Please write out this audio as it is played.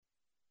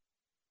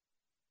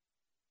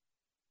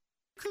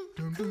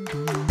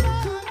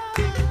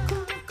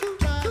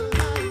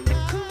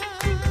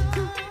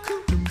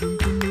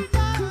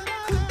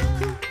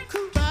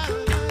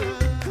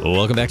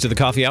Welcome back to the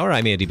Coffee Hour.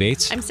 I'm Andy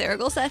Bates. I'm Sarah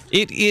Gulseth.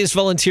 It is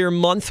Volunteer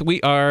Month.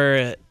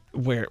 We're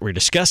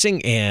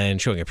discussing and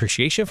showing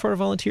appreciation for our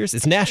volunteers.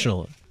 It's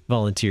National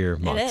Volunteer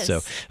Month. It is.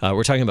 So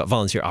we're talking about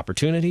volunteer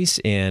opportunities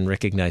and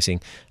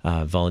recognizing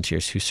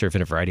volunteers who serve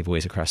in a variety of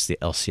ways across the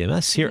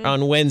LCMS here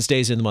on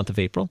Wednesdays in the month of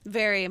April.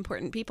 Very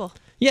important people.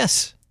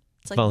 Yes.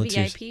 It's like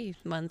volunteers. VIP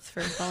month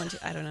for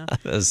volunteers. I don't know.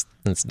 That's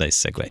a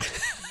nice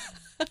segue.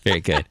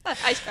 Very good.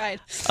 I tried.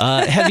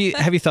 Have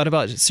you thought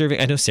about serving?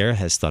 I know Sarah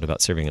has thought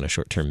about serving in a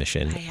short-term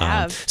mission. I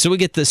have. So we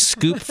get the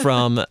scoop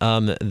from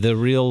the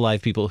real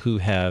live people who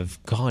have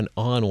gone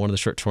on one of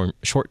the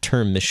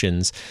short-term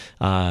missions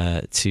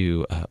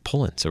to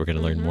Poland. So we're going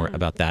to learn more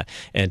about that.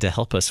 And to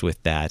help us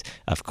with that,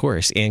 of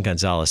course, Ann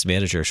Gonzalez,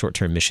 Manager of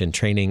Short-Term Mission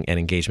Training and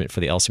Engagement for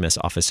the LCMS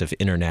Office of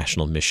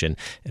International Mission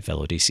at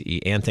fellow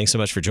DCE. Ann, thanks so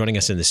much for joining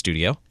us in the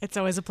studio. It's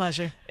always a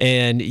pleasure.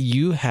 And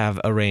you have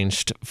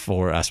arranged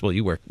for us. Well,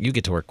 you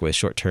get to work with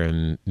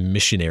short-term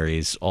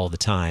missionaries all the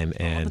time,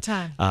 and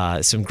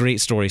some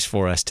great stories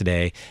for us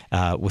today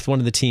with one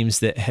of the teams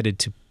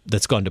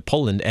that's gone to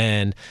Poland,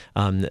 and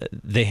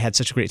they had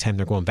such a great time.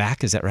 They're going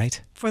back. Is that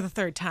right? For the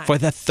third time. For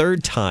the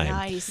third time.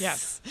 Nice.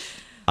 Yes.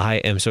 I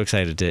am so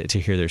excited to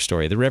hear their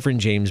story. The Reverend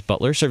James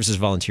Butler serves as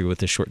volunteer with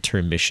the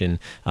short-term mission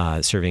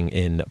serving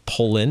in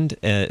Poland.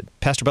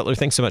 Pastor Butler,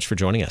 thanks so much for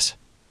joining us.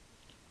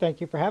 Thank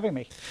you for having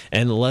me.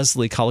 And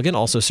Leslie Colligan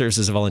also serves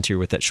as a volunteer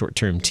with that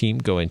short-term team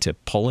going to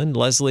Poland.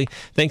 Leslie,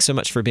 thanks so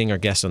much for being our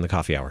guest on the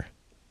Coffee Hour.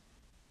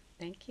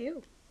 Thank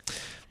you.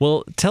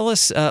 Well, tell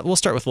us, we'll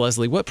start with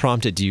Leslie. What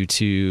prompted you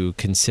to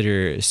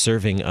consider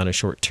serving on a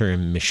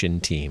short-term mission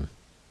team?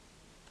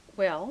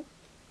 Well,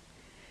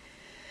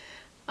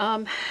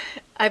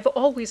 I've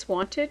always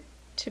wanted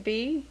to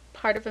be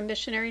part of a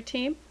missionary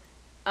team.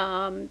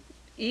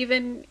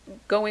 Even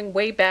going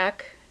way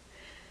back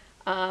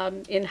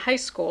in high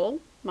school,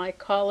 my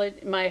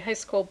high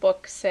school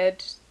book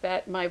said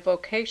that my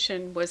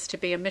vocation was to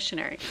be a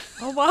missionary.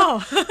 Oh,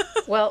 wow.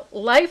 Well,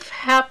 life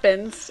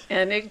happens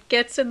and it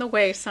gets in the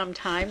way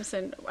sometimes,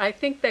 and I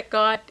think that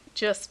God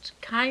just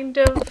kind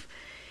of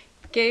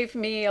gave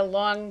me a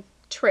long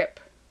trip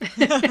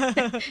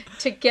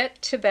to get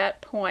to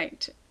that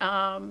point.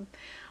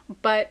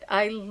 But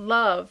I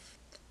love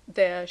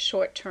the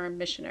short-term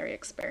missionary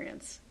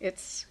experience.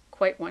 It's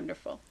quite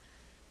wonderful.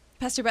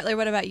 Pastor Butler,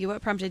 what about you? What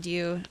prompted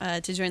you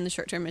to join the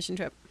short-term mission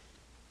trip?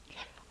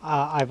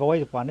 I've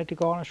always wanted to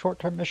go on a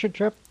short-term mission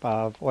trip.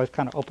 I've always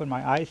kind of opened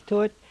my eyes to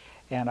it,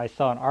 and I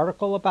saw an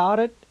article about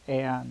it,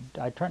 and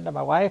I turned to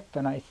my wife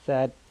and I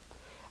said,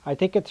 I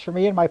think it's for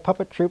me and my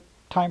puppet troupe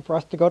time for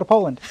us to go to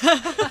Poland.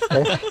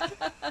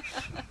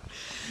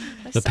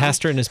 The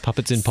pastor and his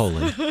puppets in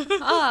Poland.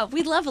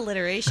 We love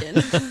alliteration.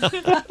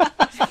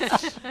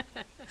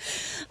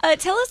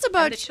 Tell us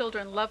about... And the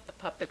children love the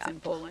puppets in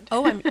Poland.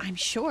 Oh, I'm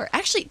sure.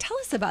 Actually, tell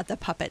us about the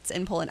puppets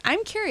in Poland.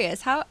 I'm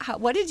curious.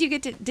 What did you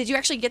get to... Did you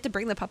actually get to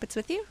bring the puppets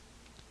with you?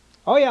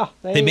 Oh, yeah.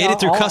 They made it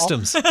through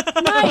customs.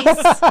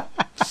 Nice.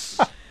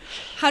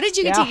 How did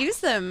you get to use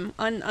them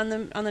on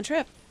the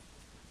trip?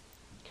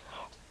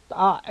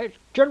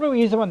 Generally,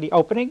 we use them on the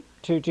opening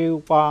to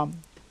do...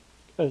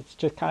 it's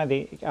just kind of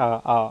the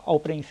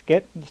opening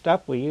skit and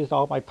stuff. We used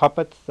all my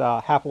puppets,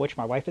 half of which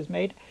my wife has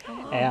made.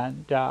 Oh.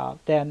 And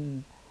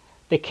then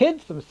the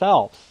kids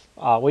themselves,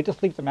 we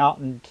just leave them out.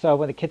 And so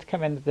when the kids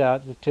come into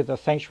the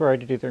sanctuary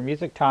to do their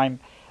music time,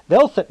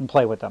 they'll sit and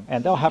play with them.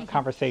 And they'll have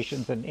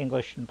conversations in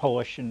English and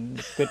Polish. And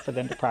it's good for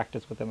them to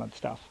practice with them and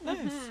stuff.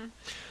 Nice.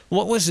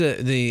 What was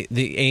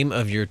the aim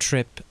of your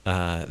trip,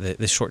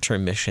 the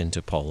short-term mission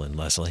to Poland,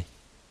 Leslie?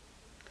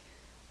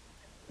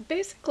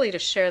 Basically to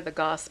share the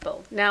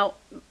gospel. Now,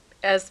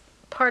 as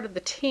part of the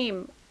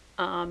team,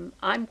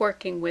 I'm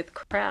working with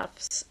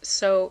crafts,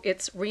 so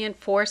it's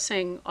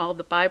reinforcing all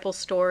the Bible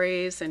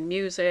stories and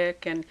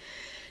music and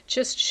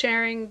just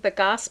sharing the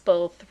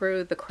gospel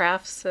through the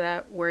crafts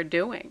that we're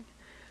doing.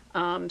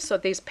 So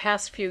these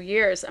past few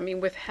years, I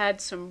mean, we've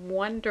had some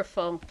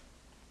wonderful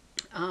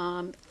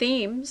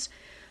themes.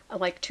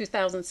 Like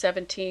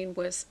 2017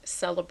 was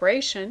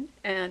celebration,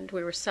 and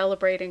we were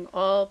celebrating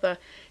all the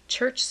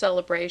church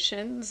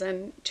celebrations,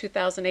 and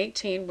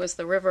 2018 was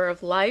the River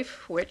of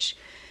Life, which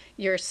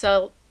you're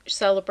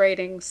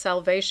celebrating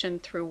salvation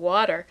through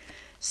water.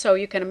 So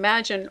you can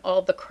imagine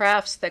all the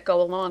crafts that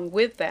go along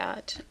with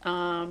that.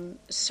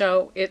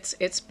 So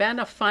it's been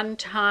a fun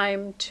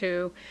time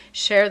to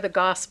share the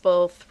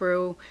gospel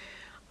through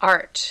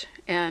art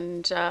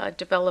and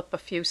develop a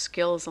few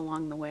skills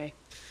along the way.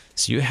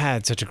 So you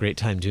had such a great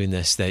time doing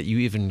this that you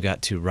even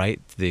got to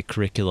write the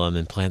curriculum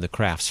and plan the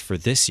crafts for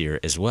this year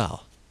as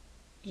well.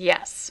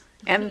 Yes.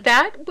 And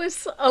that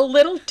was a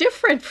little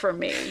different for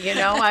me. You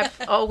know, I've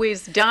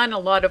always done a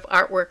lot of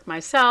artwork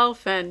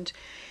myself, and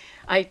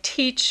I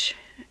teach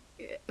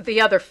the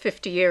other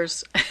 50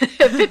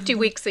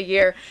 weeks a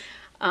year,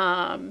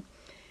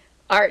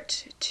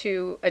 art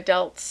to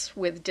adults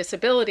with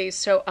disabilities.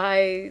 So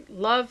I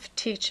love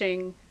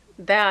teaching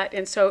that.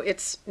 And so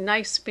it's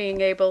nice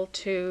being able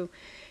to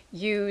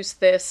use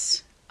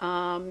this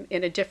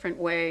in a different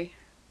way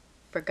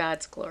for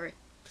God's glory.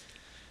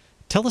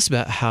 Tell us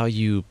about how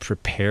you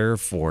prepare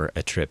for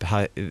a trip.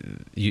 How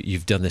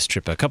you've done this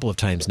trip a couple of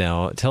times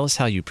now. Tell us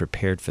how you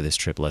prepared for this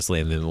trip, Leslie,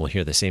 and then we'll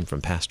hear the same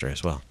from Pastor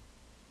as well.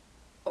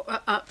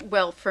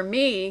 Well, for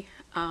me,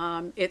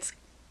 it's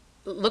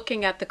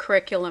looking at the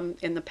curriculum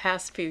in the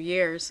past few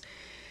years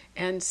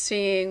and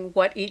seeing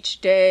what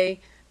each day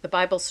the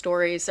Bible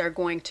stories are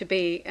going to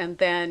be, and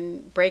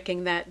then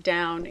breaking that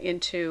down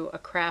into a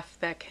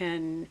craft that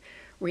can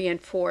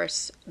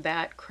reinforce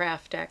that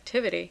craft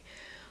activity.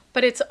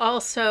 But it's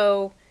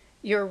also,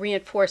 you're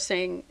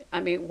reinforcing,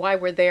 why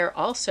we're there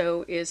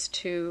also is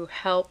to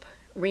help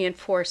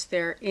reinforce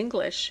their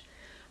English,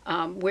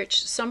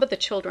 which some of the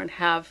children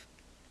have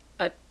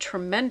a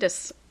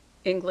tremendous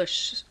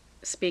English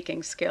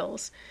speaking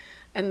skills.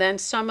 And then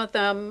some of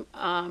them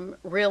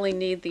really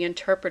need the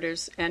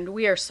interpreters. And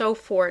we are so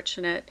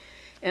fortunate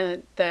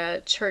in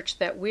the church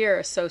that we are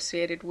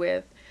associated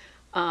with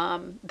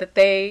that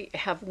they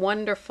have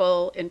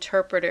wonderful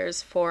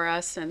interpreters for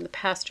us, and the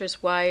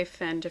pastor's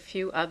wife and a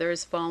few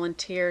others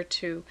volunteer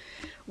to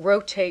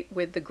rotate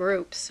with the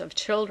groups of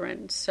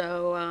children.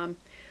 So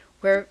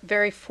we're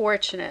very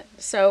fortunate.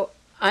 So,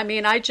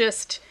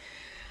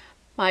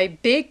 my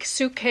big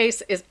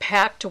suitcase is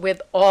packed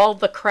with all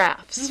the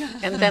crafts,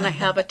 and then I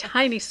have a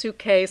tiny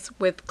suitcase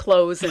with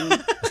clothes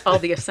and all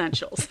the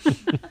essentials.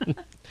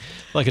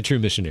 Like a true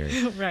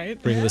missionary.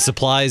 Right. Bring the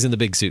supplies in the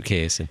big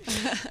suitcase. And,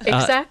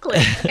 Exactly.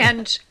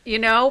 And,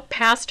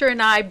 Pastor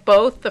and I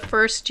both, the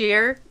first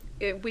year,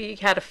 we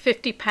had a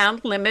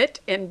 50-pound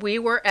limit, and we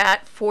were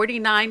at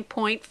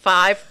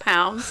 49.5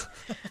 pounds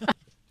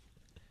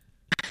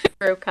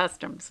through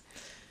customs.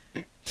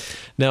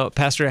 Now,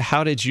 Pastor,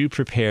 how did you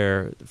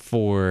prepare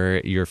for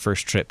your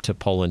first trip to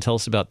Poland? Tell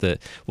us about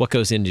what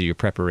goes into your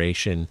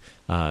preparation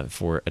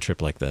for a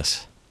trip like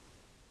this.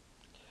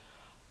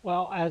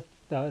 Well, as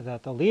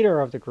the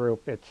leader of the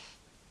group, it's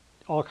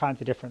all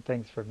kinds of different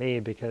things for me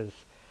because,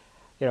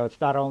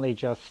 it's not only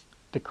just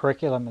the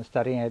curriculum and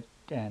studying it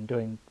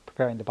and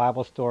preparing the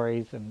Bible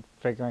stories and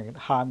figuring out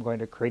how I'm going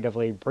to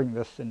creatively bring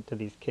this into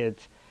these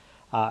kids.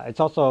 It's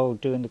also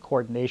doing the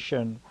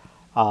coordination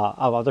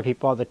of other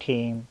people on the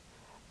team.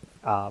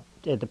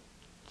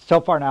 So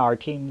far now, our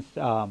teams,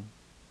 Leslie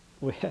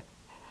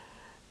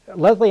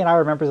and I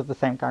are members of the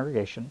same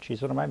congregation.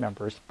 She's one of my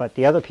members, but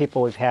the other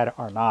people we've had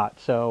are not.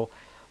 So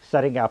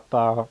setting up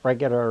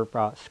regular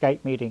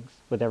Skype meetings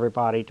with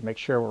everybody to make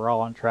sure we're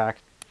all on track,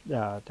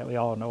 that we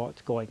all know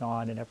what's going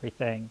on and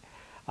everything,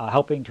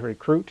 helping to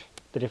recruit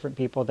the different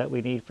people that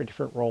we need for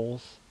different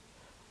roles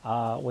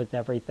with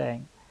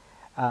everything.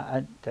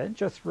 And then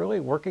just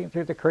really working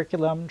through the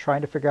curriculum,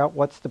 trying to figure out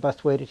what's the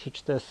best way to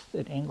teach this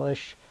in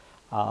English,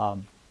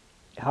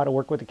 how to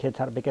work with the kids,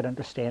 how to make it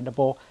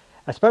understandable,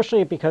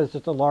 especially because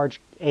it's a large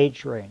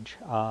age range,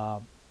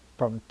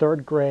 from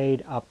 3rd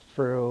grade up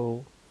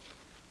through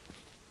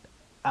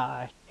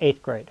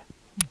 8th grade,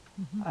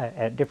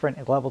 at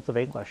different levels of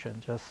English.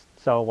 And just,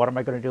 so what am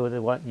I going to do with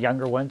the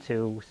younger ones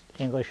whose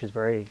English is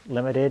very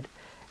limited,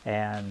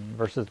 and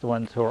versus the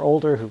ones who are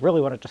older who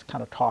really want to just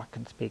kind of talk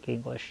and speak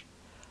English?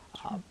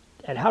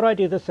 And how do I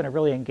do this in a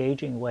really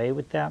engaging way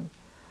with them?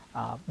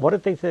 One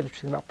of the things that's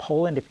interesting about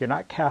Poland, if you're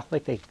not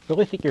Catholic, they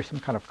really think you're some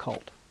kind of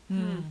cult.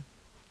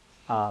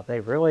 They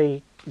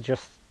really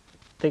just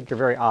think you're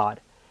very odd.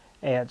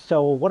 And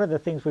so one of the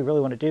things we really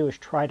want to do is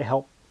try to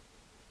help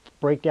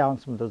break down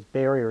some of those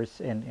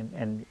barriers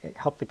and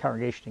help the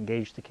congregation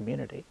engage the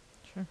community,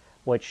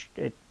 which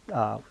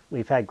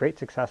we've had great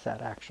success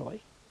at,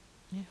 actually.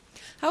 Yeah.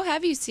 How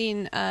have you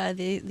seen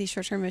these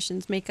short-term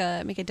missions make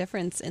a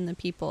difference in the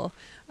people,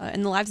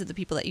 in the lives of the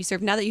people that you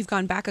serve? Now that you've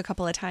gone back a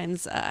couple of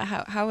times,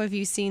 how have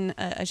you seen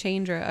a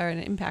change or an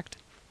impact?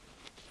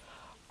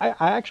 I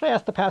actually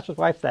asked the pastor's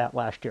wife that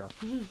last year,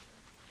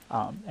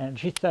 and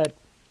she said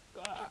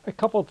a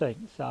couple of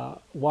things.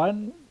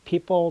 One,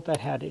 people that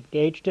had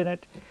engaged in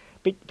it.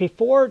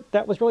 Before,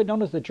 that was really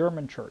known as the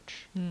German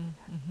church.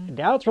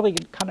 Now it's really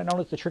kind of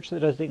known as the church that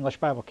does the English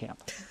Bible camp.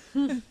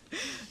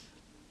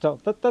 So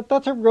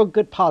that's a real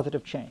good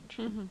positive change.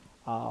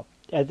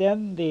 And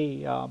then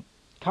the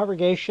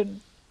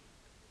congregation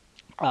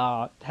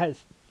has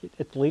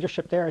its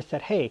leadership there. I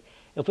said, hey,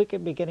 if we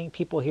could be getting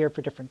people here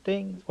for different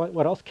things,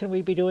 what else can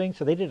we be doing?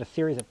 So they did a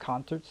series of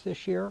concerts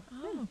this year.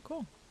 Oh,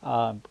 cool.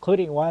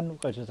 Including one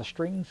which was a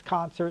strings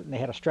concert, and they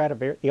had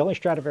the only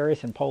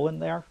Stradivarius in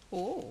Poland there.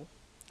 Oh.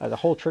 The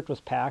whole church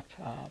was packed.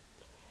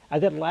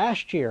 And then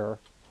last year,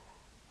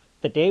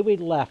 the day we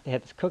left, they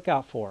had this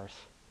cookout for us.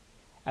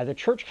 And the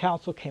church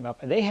council came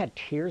up, and they had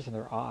tears in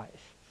their eyes,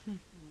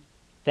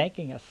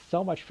 thanking us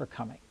so much for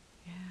coming.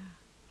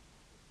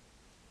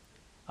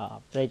 Yeah.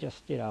 They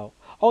just,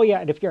 oh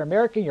yeah, and if you're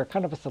American, you're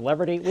kind of a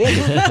celebrity. We had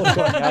these people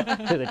going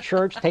up to the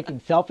church,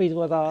 taking selfies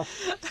with us.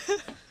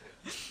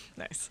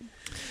 Nice.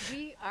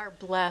 We are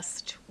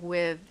blessed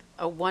with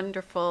a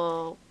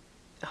wonderful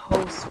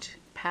host,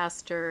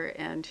 pastor,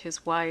 and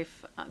his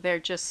wife. They're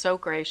just so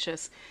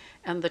gracious.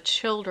 and the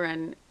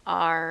children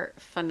are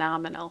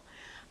phenomenal.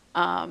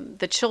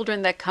 The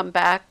children that come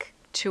back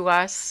to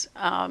us,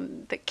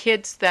 the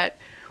kids that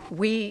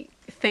we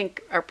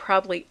think are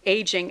probably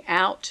aging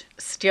out,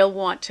 still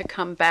want to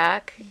come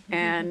back,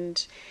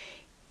 and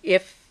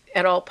if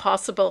at all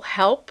possible,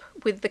 help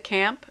with the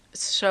camp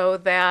so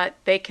that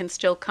they can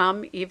still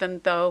come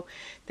even though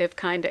they've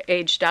kind of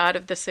aged out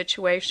of the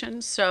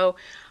situation. So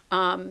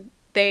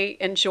they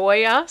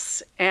enjoy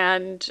us,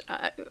 and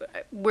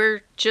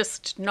we're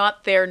just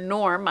not their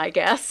norm, I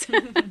guess.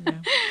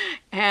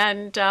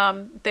 And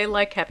they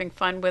like having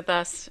fun with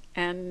us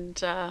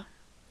and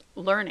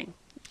learning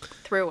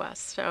through us.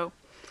 So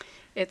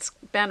it's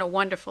been a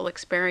wonderful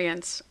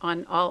experience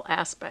on all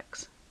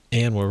aspects.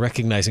 And we're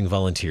recognizing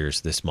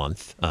volunteers this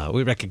month.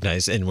 We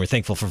recognize and we're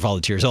thankful for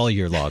volunteers all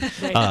year long.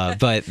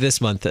 But this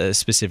month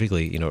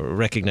specifically,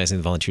 recognizing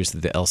the volunteers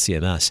through the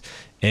LCMS.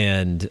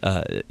 And,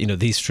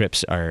 these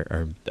trips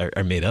are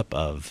made up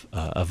of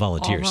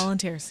volunteers. All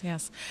volunteers,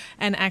 yes.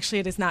 And actually,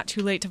 it is not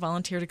too late to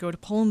volunteer to go to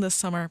Poland this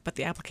summer, but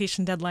the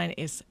application deadline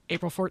is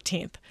April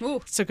 14th.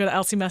 Ooh. So go to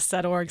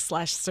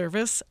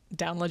lcms.org/service,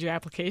 download your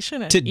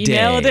application, and Today.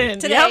 email it in.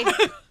 Today.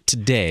 Yep.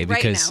 Today,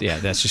 Right because now.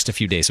 that's just a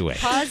few days away.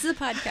 Pause the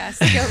podcast.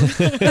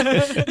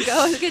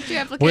 Go and get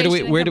your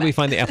application. Where do we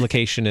find the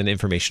application and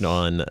information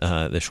on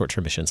the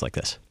short-term missions like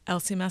this?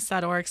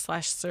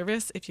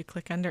 lcms.org/service. If you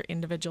click under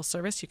individual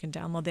service, you can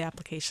download the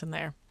application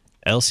there.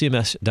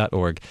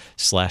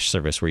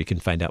 lcms.org/service, where you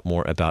can find out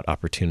more about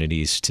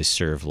opportunities to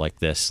serve like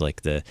this,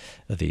 like the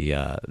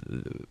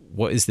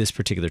what is this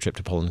particular trip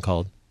to Poland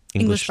called?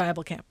 English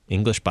Bible Camp.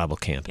 English Bible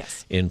Camp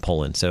Yes. in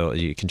Poland. So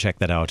you can check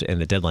that out. And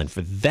the deadline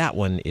for that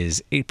one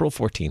is April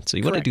 14th. So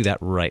you want to do that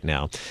right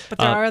now. But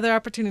there are other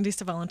opportunities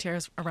to volunteer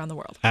around the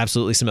world.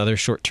 Absolutely. Some other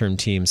short-term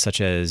teams, such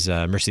as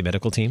Mercy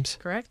Medical teams.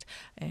 Correct.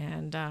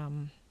 And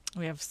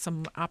we have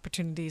some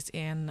opportunities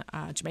in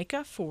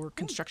Jamaica for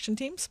construction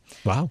teams.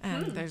 Wow.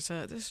 And there's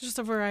just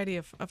a variety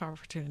of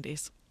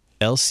opportunities.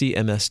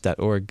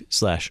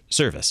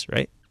 lcms.org/service,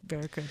 right?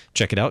 Very good.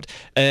 Check it out.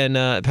 And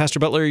Pastor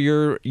Butler,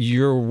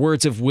 your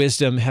words of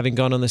wisdom, having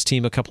gone on this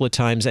team a couple of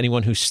times,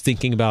 anyone who's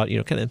thinking about,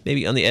 kind of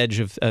maybe on the edge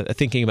of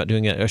thinking about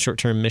doing a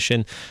short-term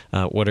mission,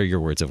 what are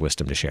your words of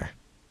wisdom to share?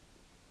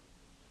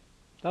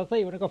 Leslie,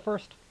 you want to go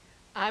first?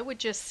 I would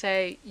just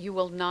say you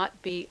will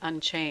not be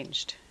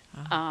unchanged.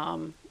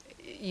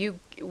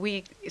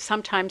 We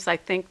sometimes I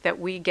think that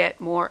we get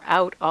more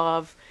out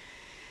of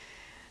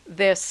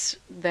this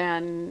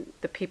than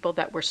the people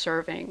that we're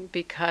serving,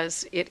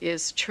 because it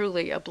is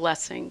truly a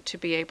blessing to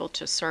be able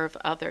to serve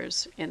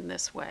others in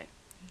this way.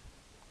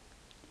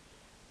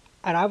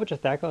 And I would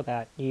just echo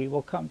that. You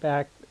will come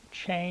back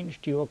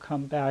changed. You will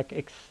come back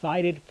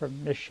excited for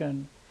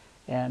mission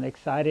and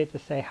excited to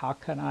say, how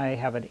can I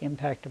have an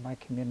impact in my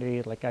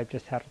community like I've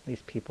just had with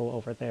these people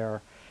over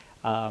there?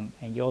 And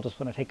you'll just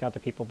want to take other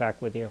people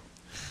back with you.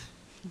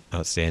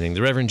 Outstanding.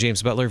 The Reverend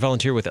James Butler,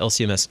 volunteer with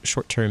LCMS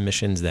Short-Term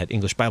Missions, that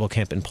English Bible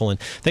Camp in Poland.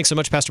 Thanks so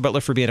much, Pastor Butler,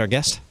 for being our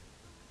guest.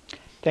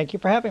 Thank you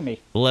for having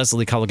me.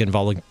 Leslie Colligan,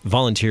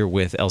 volunteer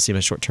with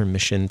LCMS Short-Term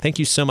Mission. Thank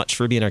you so much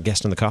for being our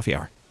guest on the Coffee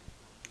Hour.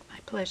 My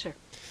pleasure.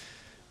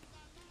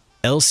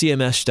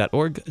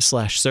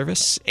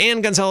 lcms.org/service.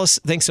 Ann Gonzalez,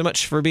 thanks so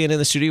much for being in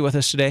the studio with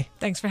us today.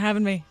 Thanks for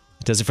having me.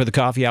 That does it for the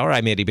Coffee Hour.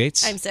 I'm Andy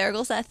Bates. I'm Sarah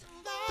Golseth.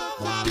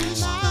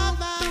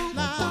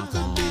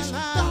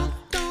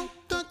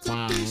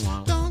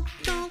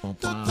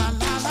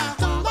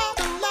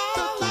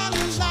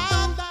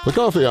 The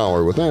Coffee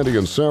Hour with Andy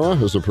and Sarah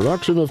is a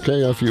production of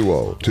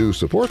KFUO. To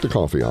support the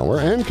Coffee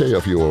Hour and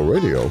KFUO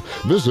Radio,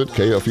 visit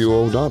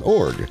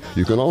KFUO.org.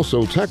 You can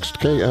also text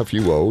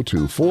KFUO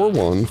to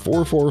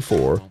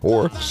 41444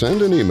 or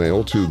send an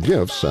email to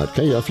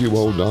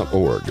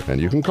gifts@KFUO.org.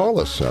 And you can call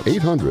us at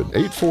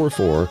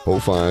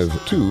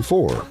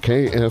 800-844-0524.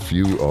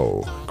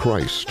 KFUO.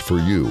 Christ for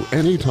you,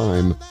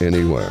 anytime,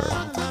 anywhere.